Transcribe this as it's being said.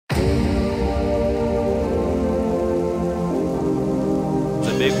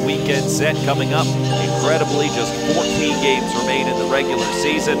big weekend set coming up. Incredibly, just 14 games remain in the regular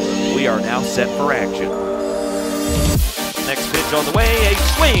season. We are now set for action. Next pitch on the way, a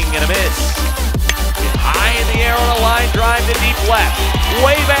swing and a miss. High in the air on a line drive to deep left.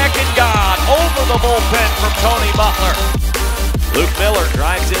 Way back and gone. Over the bullpen from Tony Butler. Luke Miller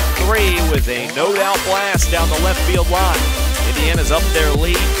drives in 3 with a no-doubt blast down the left field line. Indiana's up their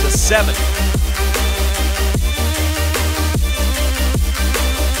lead to 7.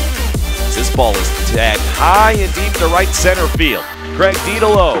 This ball is tagged high and deep to right center field. Craig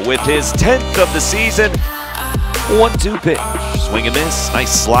Dedalo with his 10th of the season. 1-2 pitch. Swing and miss. Nice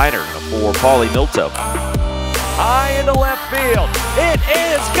slider for Paulie Milto. High into left field. It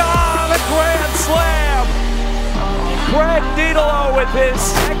is gone. A grand slam. Craig Dedalo with his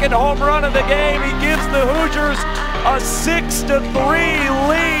 2nd home run of the game. He gives the Hoosiers a 6-3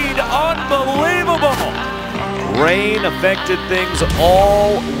 lead. Unbelievable. Rain affected things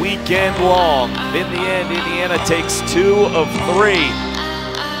all weekend long. In the end, Indiana takes 2 of 3.